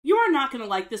are not gonna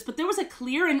like this, but there was a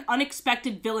clear and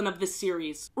unexpected villain of this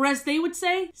series. Or as they would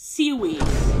say, seaweed.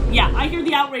 Yeah, I hear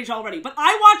the outrage already, but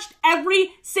I watched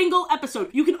every single episode.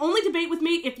 You can only debate with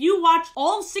me if you watched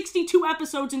all 62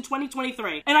 episodes in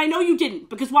 2023. And I know you didn't,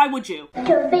 because why would you?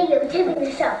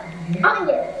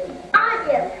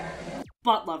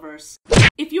 Butt lovers.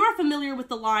 If you are familiar with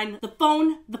the line, the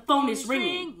phone is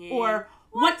ringing, or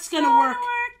what's gonna work?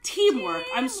 Teamwork.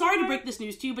 I'm sorry to break this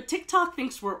news to you, but TikTok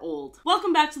thinks we're old.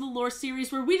 Welcome back to the Lore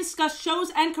series, where we discuss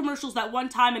shows and commercials that one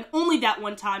time, and only that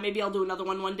one time, maybe I'll do another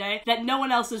one day, that no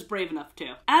one else is brave enough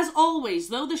to. As always,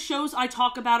 though the shows I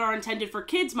talk about are intended for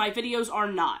kids, my videos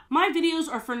are not. My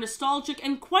videos are for nostalgic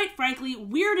and, quite frankly,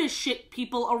 weird as shit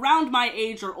people around my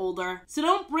age or older. So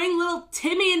don't bring little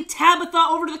Timmy and Tabitha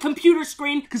over to the computer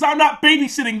screen, because I'm not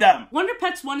babysitting them. Wonder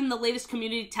Pets won in the latest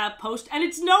community tab post, and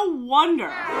it's no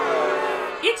wonder.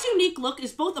 Its unique look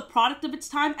is both a product of its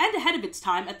time and ahead of its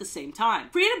time at the same time.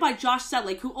 Created by Josh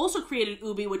Setlick, who also created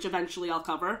Ubi, which eventually I'll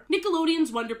cover,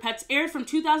 Nickelodeon's Wonder Pets aired from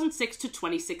 2006 to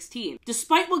 2016,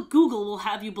 despite what Google will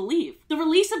have you believe. The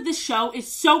release of this show is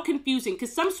so confusing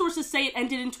because some sources say it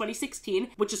ended in 2016,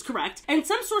 which is correct, and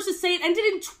some sources say it ended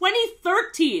in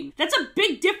 2013. That's a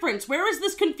big difference. Where is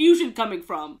this confusion coming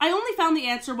from? I only found the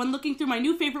answer when looking through my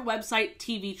new favorite website,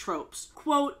 TV Tropes.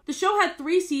 Quote, the show had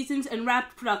 3 seasons and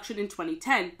wrapped production in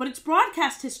 2010, but its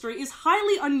broadcast history is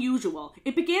highly unusual.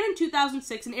 It began in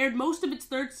 2006 and aired most of its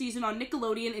 3rd season on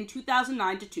Nickelodeon in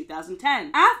 2009 to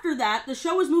 2010. After that, the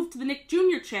show was moved to the Nick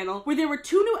Jr. channel, where there were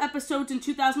 2 new episodes in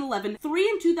 2011, 3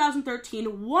 in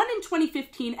 2013, 1 in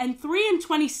 2015, and 3 in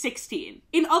 2016.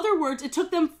 In other words, it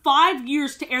took them 5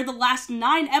 years to air the last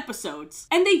 9 episodes,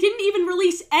 and they didn't even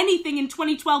release anything in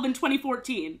 2012 and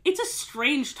 2014. It's a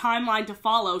strange timeline to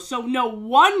follow, so no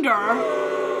wonder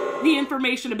the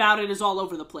information about it is all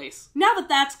over the place. Now that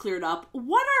that's cleared up,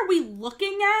 what are we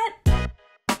looking at?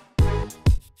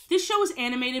 This show is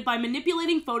animated by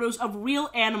manipulating photos of real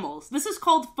animals. This is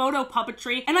called photo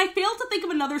puppetry, and I fail to think of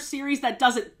another series that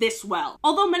does it this well.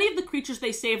 Although many of the creatures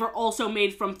they save are also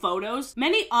made from photos,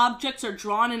 many objects are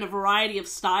drawn in a variety of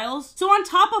styles. So on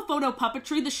top of photo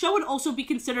puppetry, the show would also be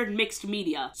considered mixed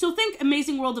media. So think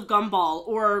Amazing World of Gumball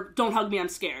or Don't Hug Me, I'm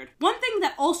Scared. One thing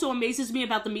that also amazes me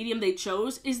about the medium they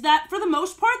chose is that for the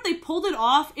most part, they pulled it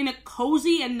off in a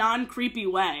cozy and non-creepy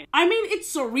way. I mean,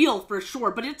 it's surreal for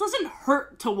sure, but it doesn't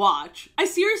hurt to watch. I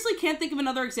seriously can't think of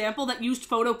another example that used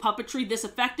photo puppetry this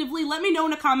effectively. Let me know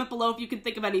in a comment below if you can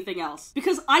think of anything else,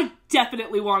 because I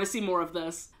definitely want to see more of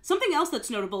this. Something else that's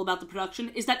notable about the production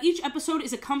is that each episode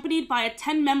is accompanied by a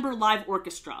 10-member live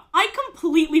orchestra. I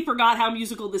completely forgot how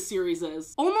musical this series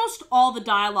is. Almost all the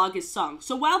dialogue is sung,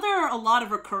 so while there are a lot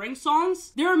of recurring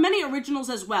songs, there are many originals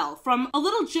as well, from a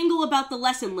little jingle about the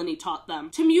lesson Linny taught them,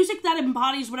 to music that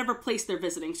embodies whatever place they're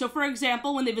visiting. So for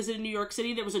example, when they visited New York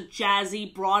City, there was a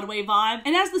jazzy Broadway vibe,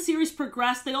 and as the series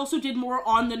progressed, they also did more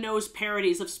on-the-nose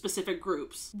parodies of specific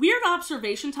groups. Weird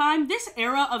observation time, this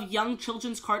era of young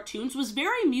children's cartoons was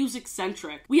very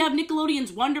music-centric. We have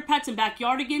Nickelodeon's Wonder Pets and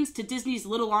Backyardigans to Disney's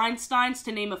Little Einsteins,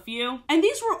 to name a few. And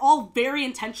these were all very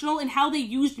intentional in how they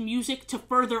used music to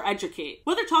further educate.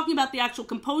 Whether talking about the actual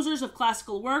composers of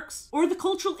classical works, or the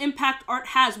cultural impact art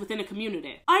has within a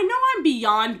community. I know I'm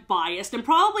beyond biased and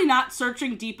probably not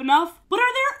searching deep enough, but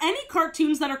are there any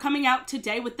cartoons that are coming out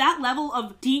today with that level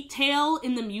of detail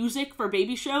in the music for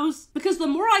baby shows? Because the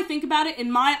more I think about it, in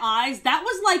my eyes, that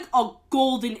was like a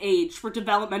golden age for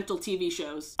developmental TV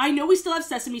shows. I know we still have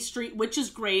Sesame Street, which is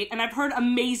great, and I've heard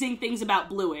amazing things about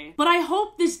Bluey, but I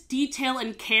hope this detail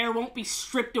and care won't be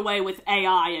stripped away with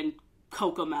AI and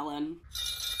Cocomelon.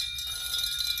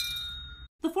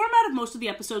 The format of most of the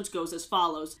episodes goes as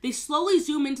follows. They slowly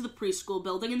zoom into the preschool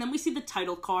building, and then we see the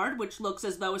title card, which looks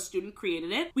as though a student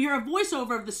created it. We hear a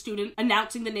voiceover of the student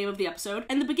announcing the name of the episode,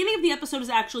 and the beginning of the episode is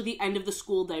actually the end of the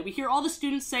school day. We hear all the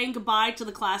students saying goodbye to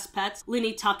the class pets,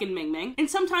 Linny, Tuck, and Ming, and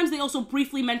sometimes they also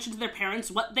briefly mention to their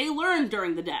parents what they learned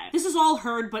during the day. This is all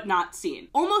heard but not seen.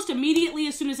 Almost immediately,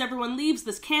 as soon as everyone leaves,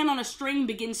 this can on a string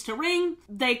begins to ring.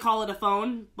 They call it a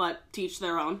phone, but to each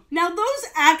their own. Now, those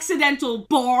accidental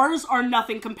bars are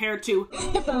nothing compared to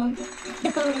the phone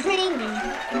is ringing.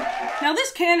 Now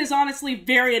this can is honestly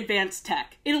very advanced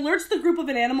tech. It alerts the group of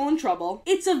an animal in trouble,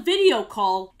 it's a video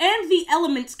call, and the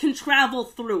elements can travel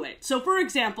through it. So for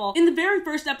example, in the very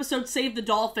first episode, Save the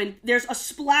Dolphin, there's a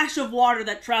splash of water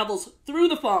that travels through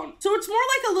the phone. So it's more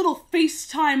like a little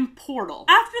FaceTime portal.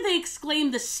 After they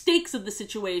exclaim the stakes of the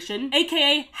situation,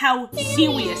 aka how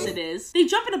serious it is, they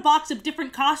jump in a box of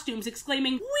different costumes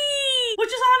exclaiming, "Whee!" which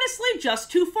is honestly just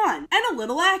too fun, and a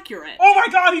little accurate. Oh my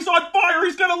god, he's on fire!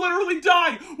 He's gonna literally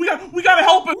die! We gotta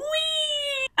help him!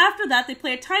 Whee! After that, they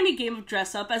play a tiny game of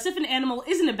dress-up as if an animal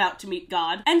isn't about to meet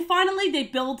God. And finally, they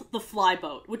build the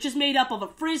flyboat, which is made up of a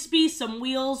frisbee, some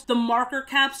wheels, the marker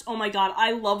caps. Oh my god,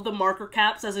 I love the marker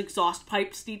caps as exhaust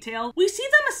pipes detail. We see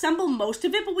them assemble most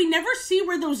of it, but we never see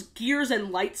where those gears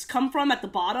and lights come from at the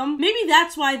bottom. Maybe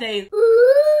that's why they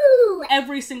ooh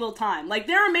every single time. Like,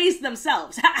 they're amazed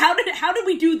themselves. How did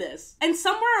we do this? And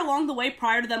somewhere along the way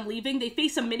prior to them leaving, they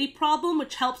face a mini problem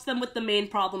which helps them with the main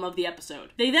problem of the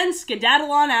episode. They then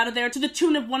skedaddle on out of there to the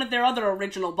tune of one of their other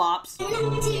original bops.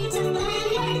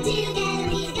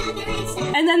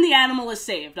 And then the animal is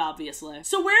saved, obviously.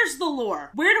 So where's the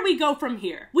lore? Where do we go from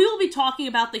here? We will be talking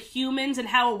about the humans and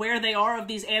how aware they are of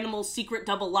these animals' secret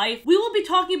double life. We will be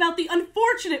talking about the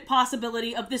unfortunate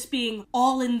possibility of this being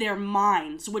all in their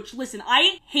minds, which, listen,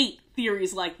 I hate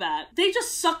theories like that. They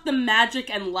just suck the magic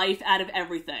and life out of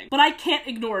everything. But I can't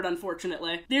ignore it,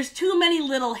 unfortunately. There's too many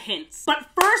little hints. But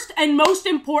first and most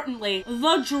importantly,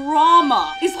 the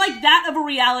drama is like that of a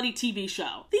reality TV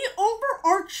show. The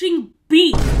overarching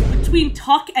beef between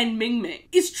Tuck and Ming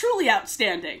is truly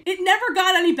outstanding. It never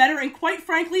got any better, and quite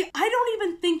frankly, I don't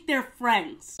even think they're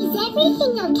friends. Is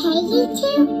everything okay, you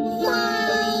two?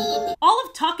 Fine. All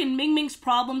of Tuck and Ming's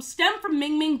problems stem from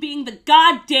Ming being the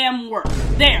goddamn worst.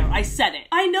 There, I said it.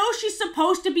 I know she's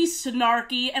supposed to be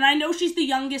snarky, and I know she's the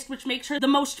youngest, which makes her the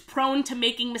most prone to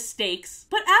making mistakes.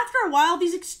 But after a while,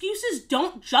 these excuses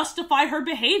don't justify her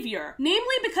behavior.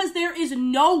 Namely because there is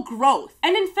no growth.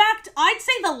 And in fact, I'd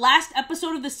say the last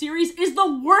episode of the series is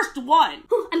the worst one.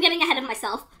 I'm getting ahead of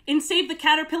myself. In Save the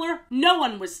Caterpillar, no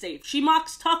one was safe. She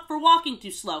mocks Tuck for walking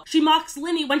too slow. She mocks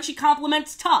Linny when she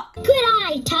compliments Tuck. Good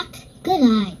eye, Tuck. Good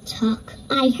eye, Tuck.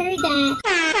 I heard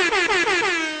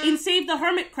that. In Save the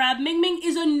Hermit Crab, Ming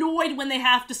is annoyed when they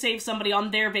have to save somebody on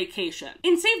their vacation.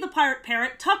 In Save the Pirate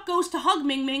Parrot, Tuck goes to hug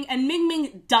Ming and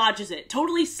Ming dodges it,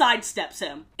 totally sidesteps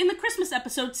him. In the Christmas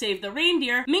episode Save the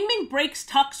Reindeer, Ming breaks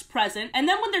Tuck's present, and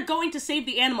then when they're going to save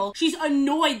the animal, she's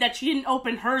annoyed that she didn't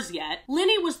open hers yet.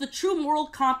 Linny was the true moral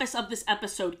compass of this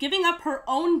episode, giving up her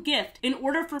own gift in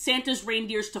order for Santa's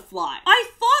reindeers to fly. I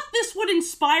thought this would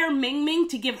inspire Ming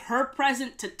to give her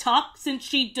present to Tuck since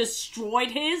she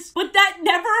destroyed his, but that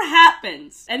never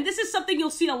happens. And this is something you'll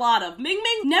see a lot of. Ming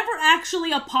never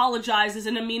actually apologizes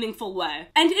in a meaningful way.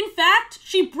 And in fact,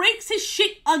 she breaks his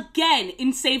shit again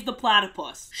in Save the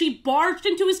Platypus. She barged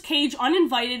into his cage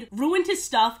uninvited, ruined his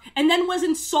stuff, and then was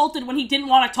insulted when he didn't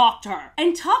want to talk to her.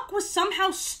 And Tuck was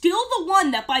somehow still the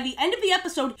one that by the end of the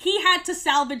episode, he had to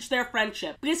salvage their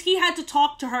friendship because he had to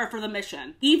talk to her for the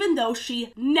mission, even though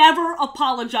she never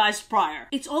apologized prior.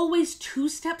 It's always 2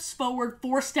 steps forward,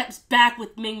 4 steps back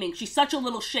with Ming. She's such a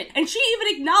little shit. And she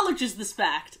even acknowledges this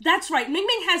fact. That's right, Ming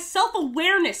has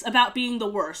self-awareness about being the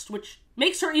worst, which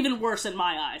makes her even worse in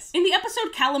my eyes. In the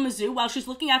episode Kalamazoo, while she's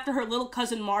looking after her little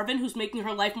cousin Marvin, who's making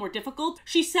her life more difficult,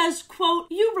 she says, quote,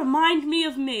 "You remind me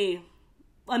of me."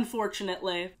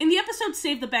 Unfortunately. In the episode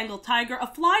Save the Bengal Tiger, a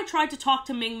fly tried to talk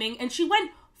to Ming and she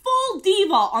went full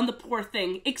diva on the poor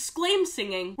thing, exclaim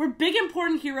singing, "We're big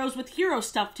important heroes with hero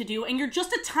stuff to do, and you're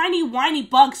just a tiny whiny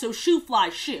bug, so shoo fly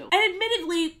shoo." And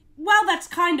admittedly, while that's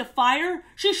kind of fire,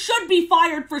 she should be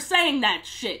fired for saying that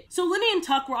shit. So Linny and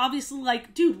Tuck were obviously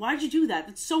like, dude, why'd you do that?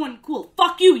 That's so uncool.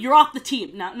 Fuck you, you're off the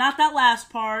team. Not that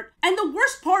last part. And the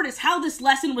worst part is how this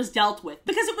lesson was dealt with,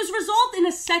 because it was resolved in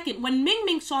a second when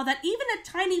Ming saw that even a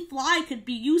tiny fly could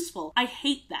be useful. I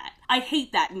hate that. I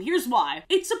hate that, and here's why.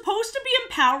 It's supposed to be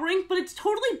empowering, but it's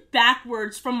totally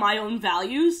backwards from my own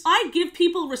values. I give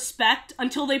people respect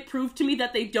until they prove to me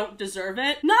that they don't deserve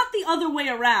it, not the other way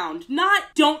around.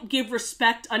 Not don't give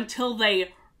respect until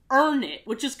they earn it,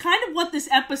 which is kind of what this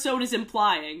episode is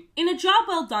implying. In A Job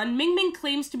Well Done, Ming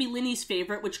claims to be Linny's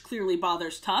favorite, which clearly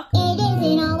bothers Tuck. It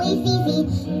isn't always easy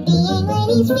being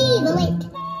Linny's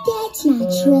favorite. That's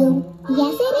not true.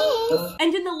 Yes, it is.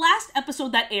 And in the last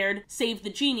episode that aired, Save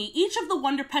the Genie, each of the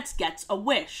Wonder Pets gets a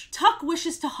wish. Tuck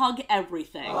wishes to hug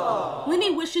everything. Linny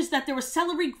wishes that there was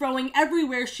celery growing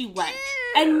everywhere she went.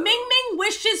 And Ming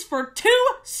wishes for 2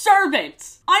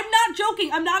 servants. I'm not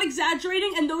joking, I'm not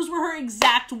exaggerating, and those were her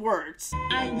exact words.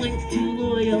 I wish 2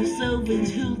 loyal servants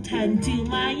who tend to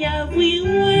my every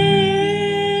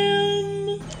whim.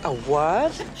 A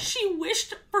what? She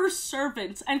wished for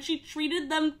servants, and she treated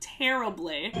them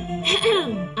terribly.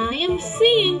 I am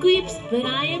seeing gleeps, but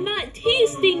I am not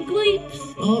tasting gleeps.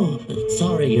 Oh,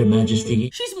 sorry, Your Majesty.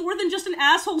 She's more than just an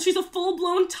asshole, she's a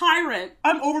full-blown tyrant.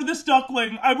 I'm over this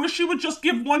duckling. I wish she would just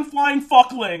give 1 flying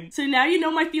fuckling. So now you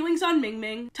know my feelings on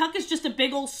Ming. Tuck is just a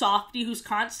big old softie who's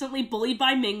constantly bullied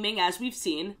by Ming, as we've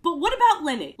seen. But what about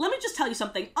Linny? Let me just tell you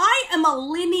something. I am a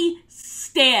Linny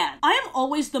stan. I am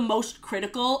always the most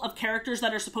critical of characters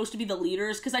that are supposed to be the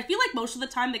leaders, because I feel like most of the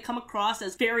time they come across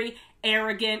as very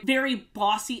arrogant, very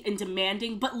bossy and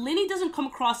demanding, but Linny doesn't come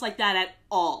across like that at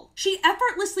all. She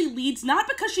effortlessly leads not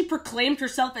because she proclaimed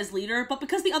herself as leader, but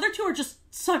because the other two are just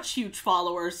such huge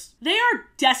followers. They are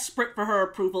desperate for her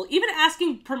approval, even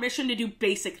asking permission to do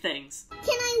basic things. Can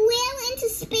I whale into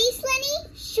space,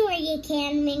 Linny? Sure you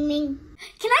can, Ming Ming.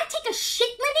 Can I take a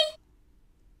shit, Linny?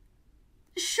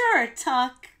 Sure,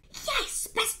 Tuck. Yes,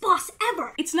 best boss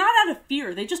ever. It's not out of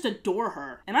fear, they just adore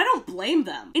her. And I don't blame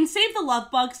them. In Save the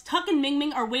Love Bugs, Tuck and Ming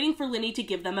Ming are waiting for Linny to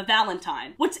give them a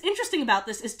Valentine. What's interesting about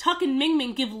this is Tuck and Ming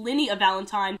Ming give Linny a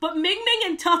Valentine, but Ming Ming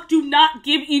and Tuck do not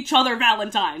give each other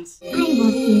Valentines. I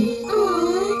love you.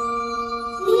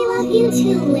 Aww. We love you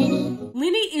too, Linny.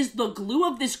 Linny is the glue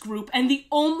of this group and the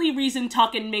only reason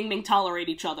Tuck and Ming Ming tolerate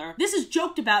each other. This is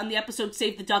joked about in the episode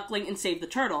Save the Duckling and Save the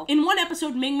Turtle. In one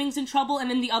episode, Ming Ming's in trouble,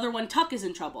 and in the other one, Tuck is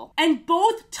in trouble. And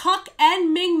both Tuck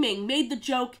and Ming Ming made the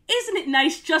joke, "Isn't it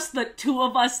nice just the two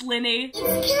of us, Linny?" It's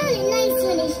kinda nice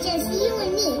when it's just you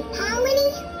and me. Huh,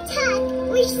 Linny? Tuck,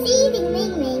 we're saving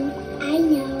Ming Ming. I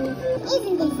know.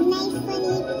 Isn't this nice,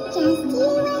 Linny? Just you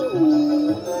and me.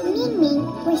 Ming Ming,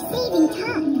 we're saving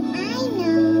Tuck. I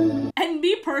know. And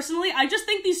me personally, I just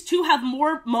think these two have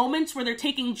more moments where they're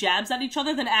taking jabs at each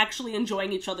other than actually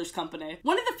enjoying each other's company.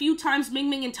 One of the few times Ming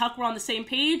Ming and Tuck were on the same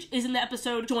page is in the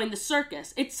episode Join the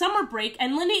Circus. It's summer break,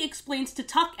 and Linny explains to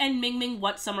Tuck and Ming Ming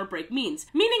what summer break means,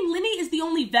 meaning Linny is the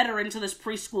only veteran to this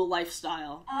preschool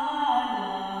lifestyle.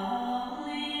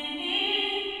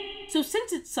 So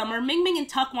since it's summer, Ming Ming and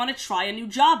Tuck want to try a new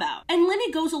job out. And Linny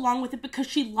goes along with it because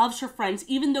she loves her friends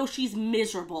even though she's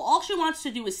miserable. All she wants to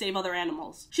do is save other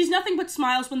animals. She's nothing but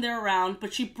smiles when they're around,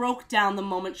 but she broke down the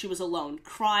moment she was alone,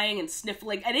 crying and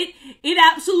sniffling, and it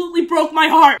absolutely broke my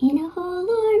heart. In a hole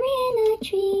or in a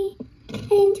tree,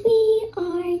 and we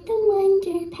are the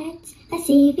Wonder Pets, a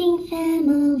saving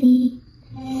family.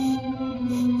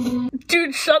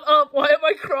 Dude, shut up. Why am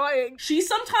I crying? She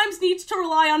sometimes needs to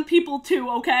rely on people too,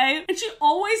 okay? And she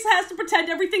always has to pretend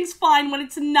everything's fine when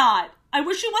it's not. I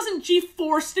wish she wasn't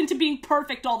G-forced into being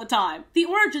perfect all the time. The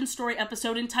origin story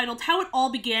episode entitled How It All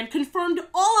Began confirmed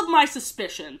all of my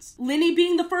suspicions. Linny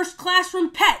being the first classroom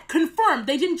pet confirmed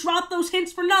they didn't drop those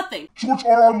hints for nothing. George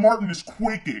R.R. Martin is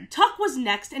quaking. Tuck was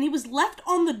next, and he was left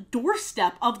on the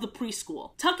doorstep of the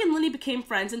preschool. Tuck and Linny became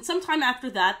friends, and sometime after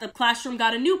that, the classroom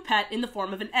got a new pet in the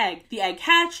form of an egg. The egg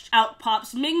hatched, out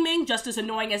pops Ming Ming, just as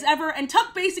annoying as ever, and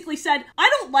Tuck basically said, "I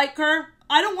don't like her.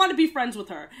 I don't want to be friends with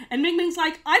her." And Ming Ming's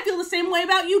like, "I feel the same way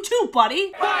about you too,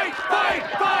 buddy." Fight, fight,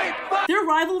 fight, fight. Their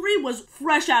rivalry was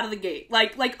fresh out of the gate,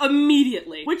 like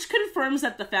immediately, which confirms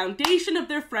that the foundation of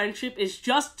their friendship is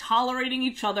just tolerating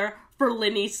each other for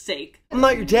Linny's sake. I'm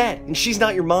not your dad, and she's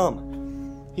not your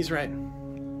mom. He's right.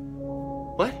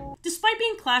 What? Despite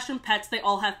being classroom pets, they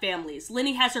all have families.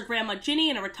 Linny has her grandma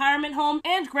Ginny in a retirement home,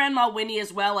 and Grandma Winnie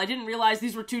as well. I didn't realize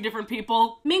these were two different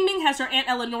people. Ming Ming has her Aunt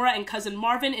Eleonora and cousin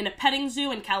Marvin in a petting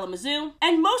zoo in Kalamazoo.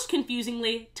 And most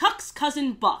confusingly, Tuck's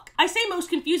cousin Buck. I say most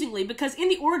confusingly because in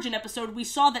the origin episode, we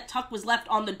saw that Tuck was left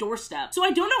on the doorstep. So I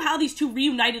don't know how these two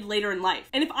reunited later in life.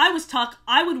 And if I was Tuck,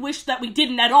 I would wish that we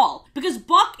didn't at all. Because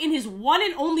Buck, in his one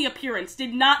and only appearance,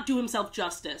 did not do himself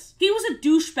justice. He was a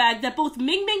douchebag that both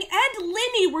Ming Ming and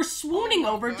Linny were swooning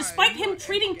over, despite him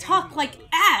treating Tuck like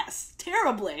ass.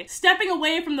 Terribly. Stepping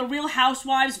away from the Real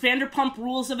Housewives Vanderpump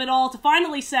Rules of it all to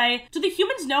finally say, do the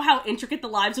humans know how intricate the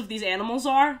lives of these animals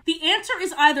are? The answer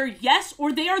is either yes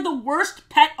or they are the worst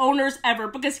pet owners ever,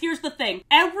 because here's the thing.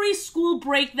 Every school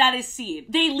break that is seen,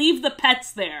 they leave the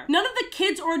pets there. None of the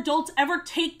kids or adults ever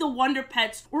take the Wonder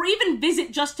Pets or even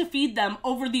visit just to feed them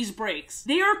over these breaks.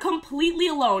 They are completely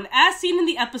alone, as seen in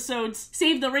the episodes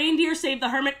Save the Reindeer, Save the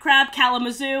Hermit Crab,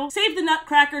 Kalamazoo, Save the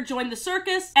Nutcracker, Join the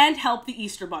Circus, and Help the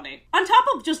Easter Bunny. On top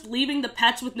of just leaving the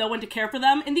pets with no one to care for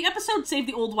them, in the episode Save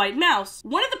the Old White Mouse,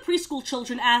 one of the preschool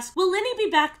children asks, "Will Linny be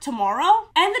back tomorrow?"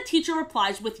 And the teacher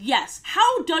replies with yes.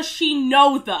 How does she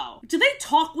know though? Do they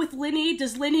talk with Linny?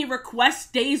 Does Linny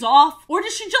request days off? Or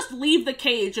does she just leave the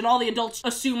cage and all the adults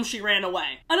assume she ran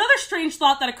away? Another strange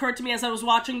thought that occurred to me as I was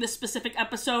watching this specific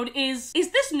episode is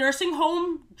this nursing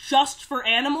home just for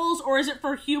animals, or is it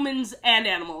for humans and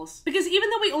animals? Because even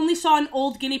though we only saw an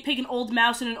old guinea pig, an old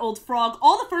mouse, and an old frog,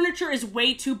 all the furniture is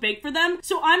way too big for them,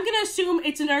 so I'm gonna assume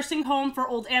it's a nursing home for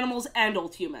old animals and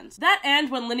old humans. That,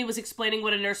 and when Linny was explaining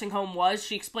what a nursing home was,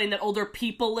 she explained that older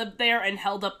people lived there and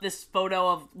held up this photo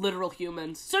of literal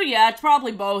humans. So yeah, it's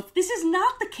probably both. This is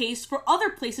not the case for other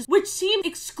places which seem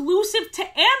exclusive to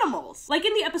animals, like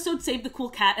in the episode Save the Cool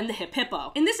Cat and the Hip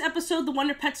Hippo. In this episode, the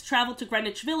Wonder Pets travel to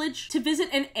Greenwich Village to visit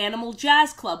an animal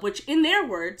jazz club, which in their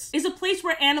words is a place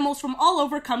where animals from all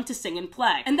over come to sing and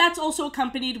play. And that's also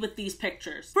accompanied with these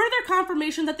pictures. Further further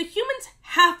confirmation that the humans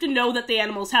have to know that the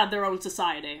animals have their own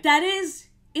society. That is,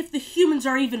 if the humans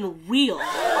are even real.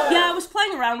 Yeah, I was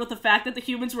playing around with the fact that the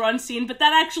humans were unseen, but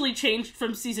that actually changed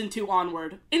from season 2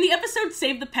 onward. In the episode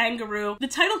Save the Pangaroo, the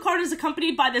title card is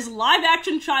accompanied by this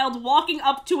live-action child walking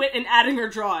up to it and adding her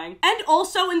drawing. And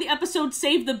also in the episode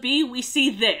Save the Bee, we see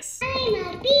this. I'm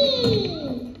a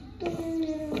bee.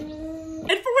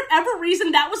 And for whatever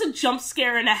reason, that was a jump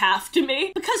scare and a half to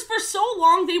me, because for so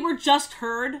long they were just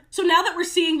heard. So now that we're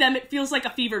seeing them, it feels like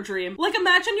a fever dream. Like,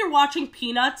 imagine you're watching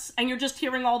Peanuts and you're just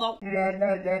hearing all the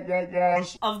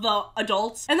of the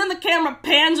adults, and then the camera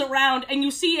pans around and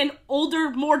you see an older,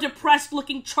 more depressed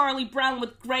looking Charlie Brown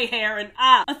with gray hair. And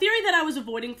a theory that I was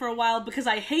avoiding for a while because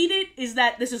I hate it is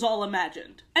that this is all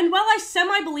imagined. And while I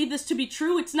semi-believe this to be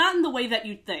true, it's not in the way that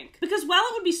you'd think. Because while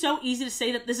it would be so easy to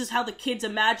say that this is how the kids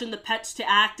imagine the pets to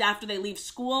act after they leave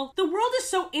school, the world is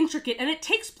so intricate and it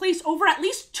takes place over at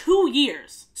least 2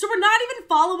 years. So we're not even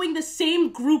following the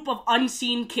same group of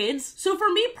unseen kids. So for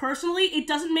me personally, it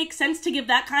doesn't make sense to give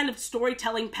that kind of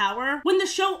storytelling power when the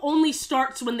show only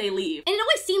starts when they leave. And it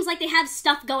always seems like they have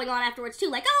stuff going on afterwards too,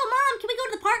 like, oh mom, can we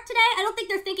go to the park today? I don't think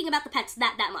they're thinking about the pets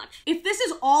that much. If this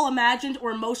is all imagined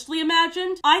or mostly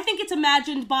imagined, I think it's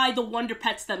imagined by the Wonder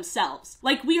Pets themselves.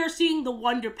 Like, we are seeing the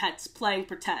Wonder Pets playing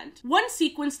pretend. One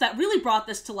sequence that really brought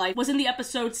this to life was in the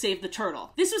episode Save the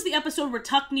Turtle. This was the episode where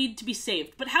Tuck needed to be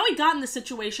saved, but how he got in this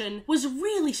situation was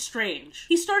really strange.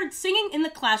 He started singing in the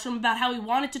classroom about how he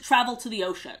wanted to travel to the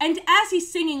ocean. And as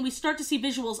he's singing, we start to see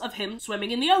visuals of him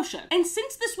swimming in the ocean. And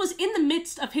since this was in the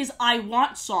midst of his I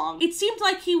Want song, it seemed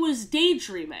like he was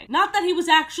daydreaming. Not that he was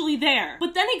actually there.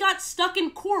 But then he got stuck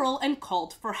in coral and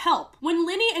called for help. When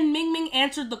Linny and Ming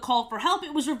answered the call for help,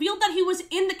 it was revealed that he was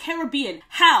in the Caribbean.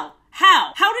 How?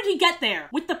 How did he get there?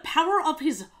 With the power of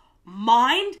his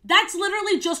mind? That's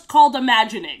literally just called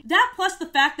imagining. That plus the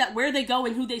fact that where they go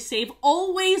and who they save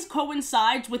always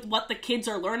coincides with what the kids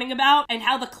are learning about and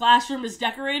how the classroom is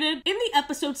decorated. In the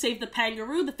episode Save the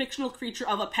Pangaroo, the fictional creature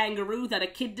of a pangaroo that a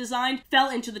kid designed fell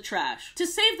into the trash. To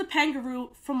save the pangaroo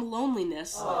from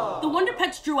loneliness, the Wonder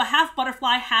Pets drew a half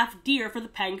butterfly, half deer for the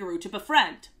pangaroo to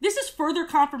befriend. This is further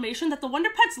confirmation that the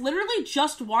Wonder Pets literally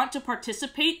just want to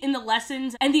participate in the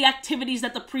lessons and the activities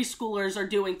that the preschoolers are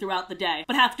doing throughout the day,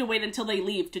 but have to wait until they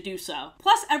leave to do so.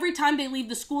 Plus, every time they leave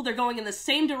the school, they're going in the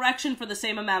same direction for the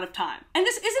same amount of time. And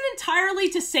this isn't entirely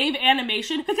to save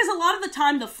animation, because a lot of the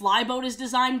time the flyboat is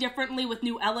designed differently with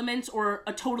new elements or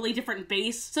a totally different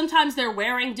base. Sometimes they're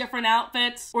wearing different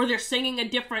outfits, or they're singing a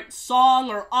different song,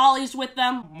 or Ollie's with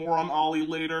them. More on Ollie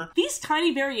later. These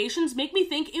tiny variations make me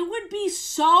think it would be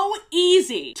so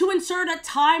easy to insert a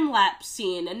time-lapse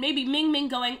scene and maybe Ming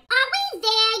going, Are we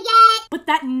there yet? but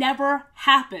that never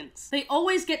happens. They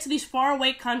always get to these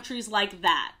faraway countries like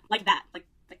that. Like that.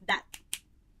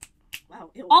 Wow.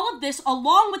 Ew. All of this,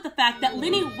 along with the fact that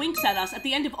Linny winks at us at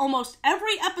the end of almost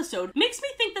every episode, makes me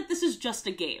think that this is just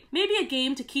a game. Maybe a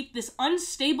game to keep this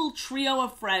unstable trio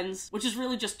of friends, which is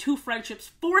really just two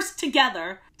friendships forced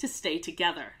together, to stay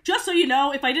together. Just so you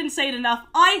know, if I didn't say it enough,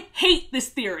 I hate this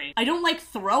theory. I don't like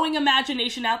throwing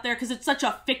imagination out there because it's such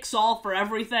a fix-all for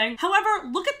everything. However,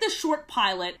 look at this short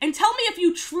pilot and tell me if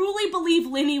you truly believe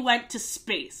Linny went to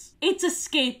space. It's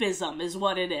escapism is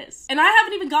what it is. And I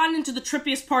haven't even gotten into the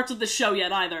trippiest parts of the show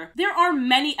yet either. There are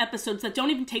many episodes that don't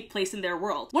even take place in their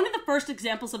world. One of the first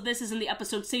examples of this is in the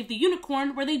episode Save the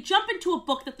Unicorn, where they jump into a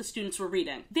book that the students were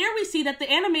reading. There we see that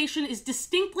the animation is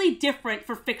distinctly different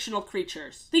for fictional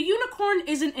creatures. The unicorn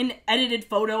isn't an edited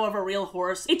photo of a real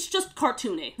horse, it's just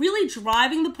cartoony, really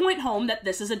driving the point home that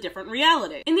this is a different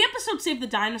reality. In the episode Save the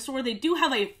Dinosaur, they do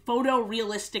have a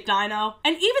photorealistic dino,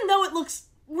 and even though it looks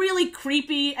really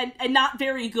creepy and not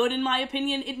very good in my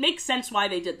opinion, it makes sense why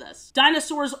they did this.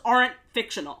 Dinosaurs aren't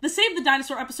fictional. The Save the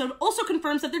Dinosaur episode also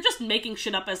confirms that they're just making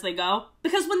shit up as they go,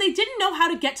 because when they didn't know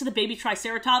how to get to the baby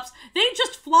Triceratops, they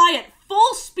just fly at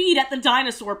full speed at the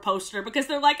dinosaur poster because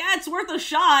they're like, it's worth a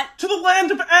shot. To the land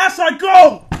of ass I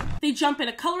go! They jump in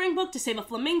a coloring book to save a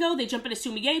flamingo, they jump in a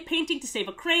Sumier painting to save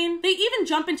a crane, they even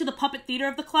jump into the puppet theater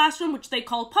of the classroom, which they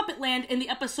call Puppet Land in the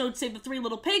episode Save the Three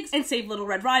Little Pigs and Save Little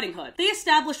Red Riding Hood. They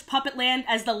established Puppet Land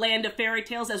as the land of fairy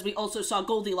tales, as we also saw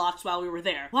Goldilocks while we were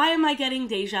there. Why am I getting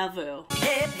deja vu?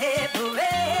 Hip, hip,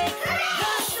 hooray!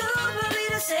 The super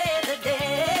leader saved the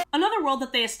day. Another Another world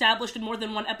that they established in more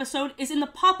than one episode is in the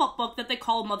pop-up book that they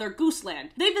call Mother Goose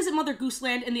Land. They visit Mother Goose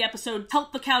Land in the episode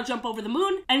Help the Cow Jump Over the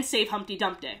Moon and Save Humpty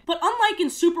Dumpty. But unlike in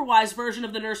Superwise's version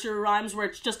of the nursery rhymes where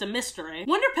it's just a mystery,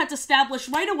 Wonder Pets established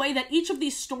right away that each of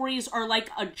these stories are like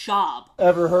a job.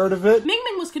 Ever heard of it? Ming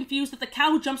Ming was confused that the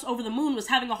cow who jumps over the moon was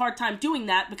having a hard time doing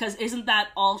that because isn't that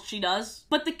all she does?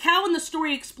 But the cow in the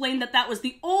story explained that that was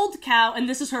the old cow and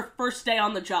this is her first day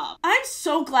on the job. I'm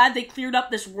so glad they cleared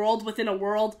up this world within a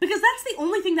world because that's the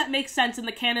only thing that makes sense in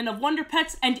the canon of Wonder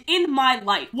Pets and in my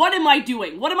life. What am I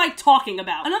doing? What am I talking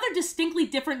about? Another distinctly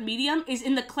different medium is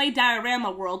in the clay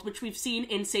diorama world, which we've seen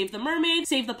in Save the Mermaid,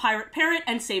 Save the Pirate Parrot,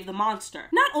 and Save the Monster.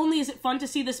 Not only is it fun to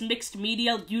see this mixed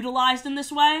media utilized in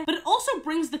this way, but it also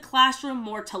brings the classroom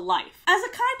more to life. As a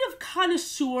kind of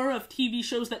connoisseur of TV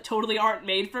shows that totally aren't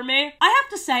made for me, I have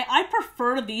to say I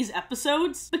prefer these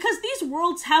episodes because these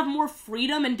worlds have more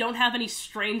freedom and don't have any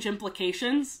strange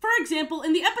implications. For example,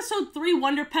 in the episode 3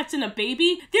 Wonder Pets and a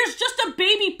Baby, there's just a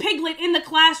baby piglet in the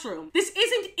classroom. This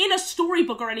isn't in a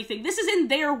storybook or anything. This is in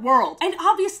their world. And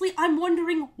obviously I'm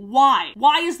wondering why.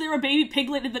 Why is there a baby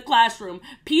piglet in the classroom?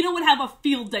 PETA would have a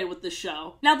field day with this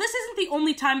show. Now this isn't the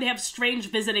only time they have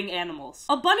strange visiting animals.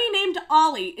 A bunny named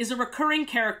Ollie is a recurring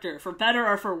character, for better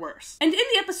or for worse. And in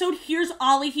the episode Here's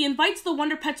Ollie, he invites the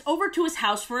Wonder Pets over to his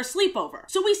house for a sleepover.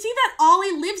 So we see that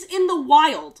Ollie lives in the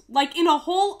wild, like in a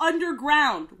hole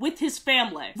underground with his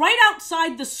family, right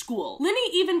outside the school. Linny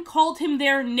even called him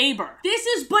their neighbor. This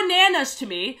is bananas to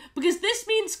me because this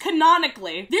means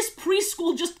canonically this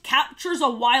preschool just captures a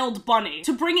wild bunny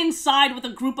to bring inside with a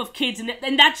group of kids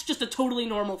and that's just a totally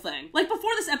normal thing. Like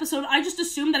before this episode, I just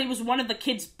assumed that he was one of the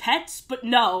kids' pets, but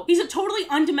no. He's a totally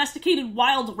undomesticated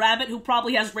wild rabbit who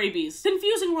probably has rabies.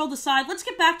 Confusing world aside, let's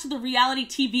get back to the reality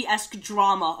TV-esque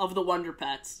drama of the Wonder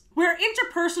Pets, where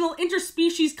interpersonal,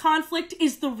 interspecies conflict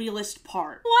is the realest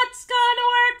part. What's gonna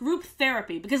work? Group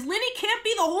therapy, because Linny can't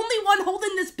be the only one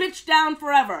holding this bitch down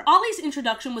forever. Ollie's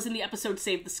introduction was in the episode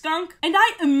Save the Skunk, and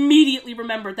I immediately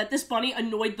remembered that this bunny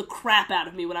annoyed the crap out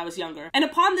of me when I was younger. And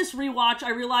upon this rewatch,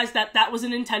 I realized that that was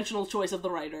an intentional choice of the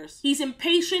writers. He's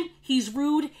impatient, he's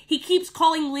rude, he keeps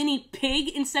calling Linny pig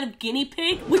instead of guinea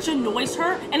pig, which annoys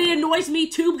her, and it annoys me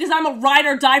too because I'm a ride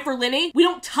or die for Linny. We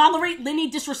don't tolerate Linny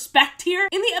disrespect here.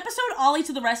 In the episode Ollie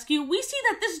to the Rescue, we see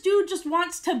that this dude just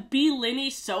wants to be Linny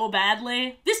so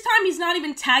badly. This time he's not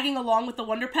even tagging along with the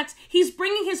Wonder Pets, he's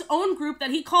bringing his own group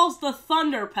that he calls the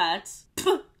Thunder Pets,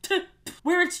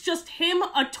 where it's just him,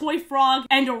 a toy frog,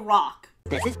 and a rock.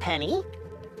 This is Penny,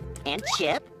 and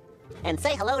Chip, and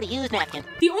say hello to Use Napkin.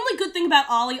 The only good thing about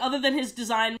Ollie, other than his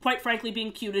design quite frankly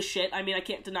being cute as shit, I mean I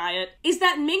can't deny it, is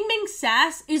that Ming Ming's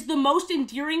sass is the most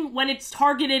endearing when it's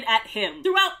targeted at him.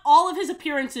 Throughout all of his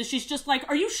appearances, she's just like,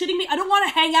 are you shitting me? I don't want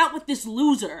to hang out with this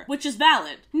loser, which is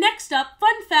valid. Next up,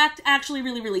 fun fact, actually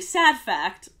really sad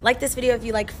fact. Like this video if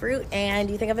you like fruit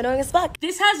and you think I'm annoying as fuck.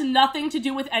 This has nothing to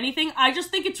do with anything, I just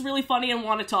think it's really funny and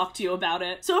want to talk to you about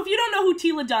it. So if you don't know who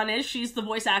Teala Dunn is, she's the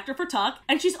voice actor for Tuck,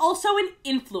 and she's also an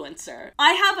influencer.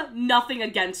 I have nothing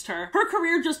against her. Her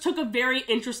career just took a very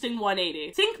interesting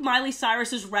 180. Think Miley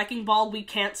Cyrus's Wrecking Ball We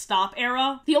Can't Stop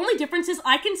era. The only difference is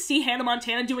I can see Hannah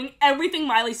Montana doing everything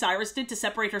Miley Cyrus did to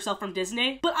separate herself from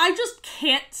Disney, but I just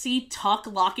can't see Tuck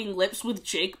locking lips with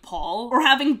Jake Paul or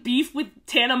having beef with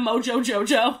Tana Mojo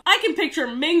Jojo. I can picture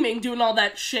Ming Ming doing all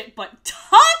that shit, but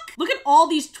Tuck? Look at all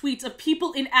these tweets of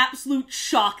people in absolute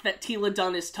shock that Teala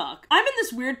Dunn is Tuck. I'm in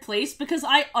this weird place because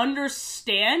I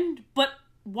understand, but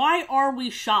why are we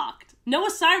shocked?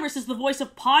 Noah Cyrus is the voice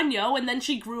of Ponyo, and then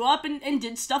she grew up and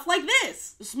did stuff like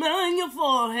this. Smelling your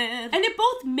forehead. And it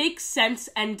both makes sense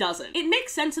and doesn't. It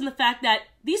makes sense in the fact that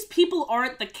these people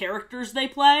aren't the characters they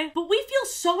play, but we feel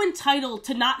so entitled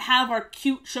to not have our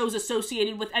cute shows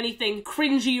associated with anything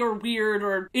cringy or weird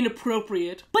or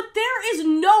inappropriate. But there is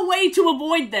no way to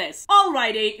avoid this. All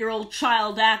right, 8-year-old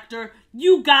child actor,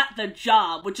 you got the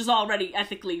job, which is already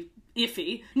ethically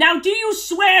iffy. Now do you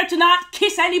swear to not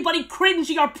kiss anybody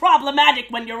cringy or problematic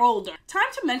when you're older? Time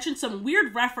to mention some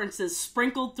weird references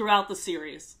sprinkled throughout the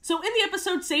series. So in the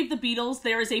episode Save the Beatles,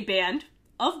 there is a band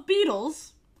of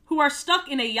Beatles who are stuck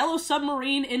in a yellow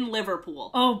submarine in Liverpool.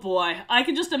 Oh boy, I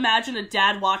can just imagine a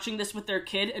dad watching this with their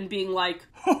kid and being like,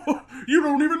 you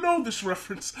don't even know this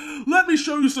reference. Let me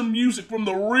show you some music from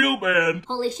the real band.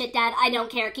 Holy shit, Dad, I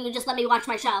don't care. Can you just let me watch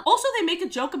my show? Also, they make a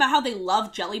joke about how they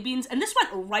love jelly beans, and this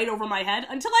went right over my head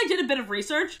until I did a bit of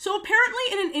research. So apparently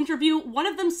in an interview, one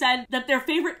of them said that their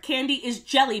favorite candy is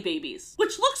Jelly Babies,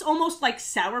 which looks almost like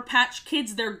Sour Patch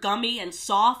Kids. They're gummy and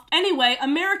soft. Anyway,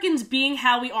 Americans being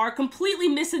how we are completely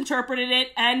misinterpreted misinterpreted it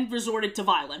and resorted to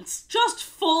violence. Just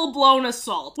full-blown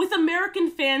assault, with American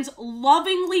fans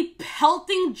lovingly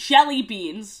pelting jelly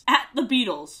beans at the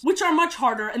Beatles, which are much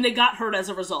harder, and they got hurt as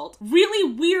a result.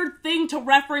 Really weird thing to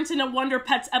reference in a Wonder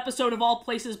Pets episode of all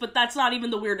places, but that's not even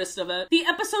the weirdest of it. The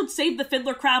episode Save the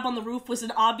Fiddler Crab on the Roof was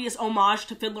an obvious homage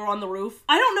to Fiddler on the Roof.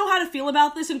 I don't know how to feel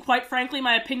about this, and quite frankly,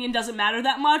 my opinion doesn't matter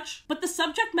that much, but the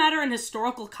subject matter and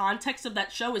historical context of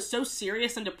that show is so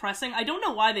serious and depressing, I don't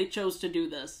know why they chose to do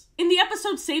this. In the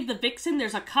episode Save the Vixen,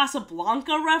 there's a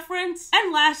Casablanca reference.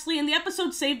 And lastly, in the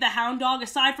episode Save the Hound Dog,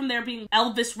 aside from there being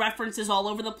Elvis references all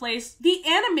over the place, the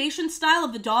animation style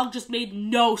of the dog just made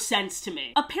no sense to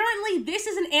me. Apparently, this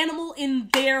is an animal in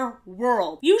their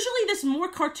world. Usually this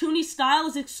more cartoony style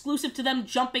is exclusive to them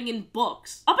jumping in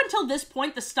books. Up until this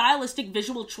point, the stylistic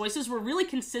visual choices were really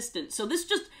consistent, so this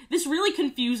really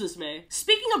confuses me.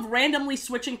 Speaking of randomly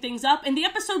switching things up, in the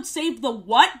episode Save the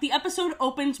What, the episode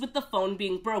opens with the phone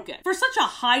being broken. For such a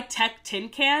high-tech tin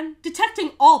can,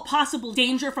 detecting all possible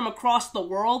danger from across the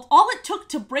world, all it took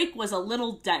to break was a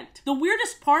little dent. The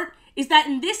weirdest part is that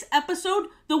in this episode,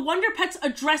 the Wonder Pets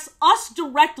address us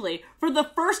directly for the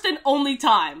first and only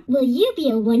time. Will you be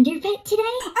a Wonder Pet today?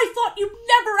 I thought you'd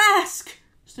never ask!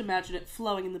 Just imagine it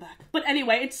flowing in the back. But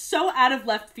anyway, it's so out of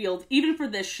left field, even for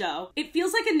this show. It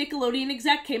feels like a Nickelodeon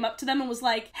exec came up to them and was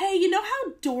like, hey, you know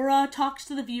how Dora talks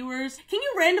to the viewers? Can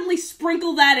you randomly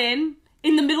sprinkle that in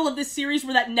the middle of this series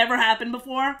where that never happened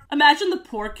before? Imagine the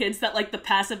poor kids that like the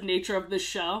passive nature of this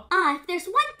show. If there's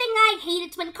one thing I hate,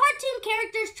 it's when cartoon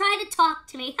characters try to talk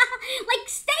to me. Like,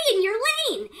 stay in your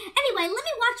lane! Anyway, let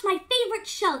me watch my favorite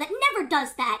show that never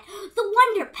does that, The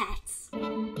Wonder Pets.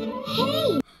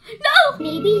 Hey! No!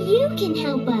 Maybe you can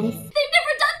help us. They've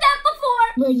never done that before!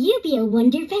 Will you be a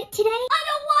Wonder Pet today? I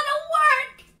don't want to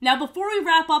work! Now, before we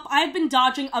wrap up, I've been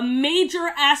dodging a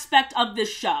major aspect of this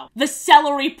show. The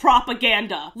celery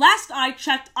propaganda. Last I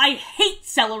checked, I hate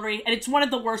celery, and it's one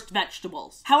of the worst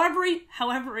vegetables. However,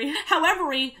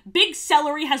 big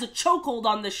celery has a chokehold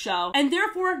on this show, and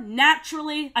therefore,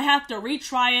 naturally, I have to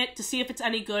retry it to see if it's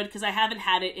any good, because I haven't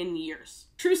had it in years.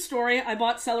 True story, I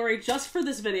bought celery just for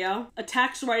this video. A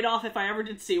tax write-off if I ever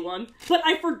did see one. But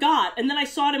I forgot, and then I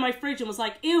saw it in my fridge and was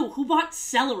like, ew, who bought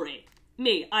celery?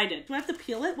 Me, I did. Do I have to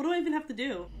peel it? What do I even have to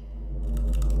do?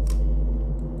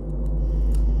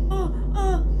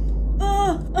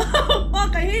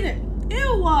 Fuck, I hate it.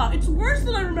 Ew, it's worse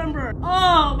than I remember.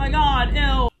 Oh my god,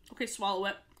 ew. Okay, swallow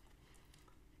it.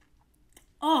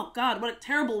 Oh god, what a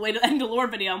terrible way to end a lore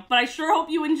video. But I sure hope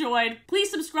you enjoyed.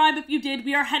 Please subscribe if you did.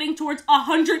 We are heading towards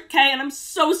 100K and I'm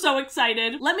so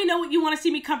excited. Let me know what you want to see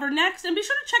me cover next, and be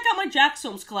sure to check out my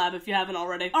Jacksfilms collab if you haven't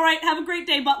already. Alright, have a great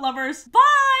day, butt lovers. Bye!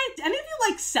 Do any of you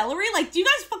like celery? Like, do you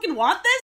guys fucking want this?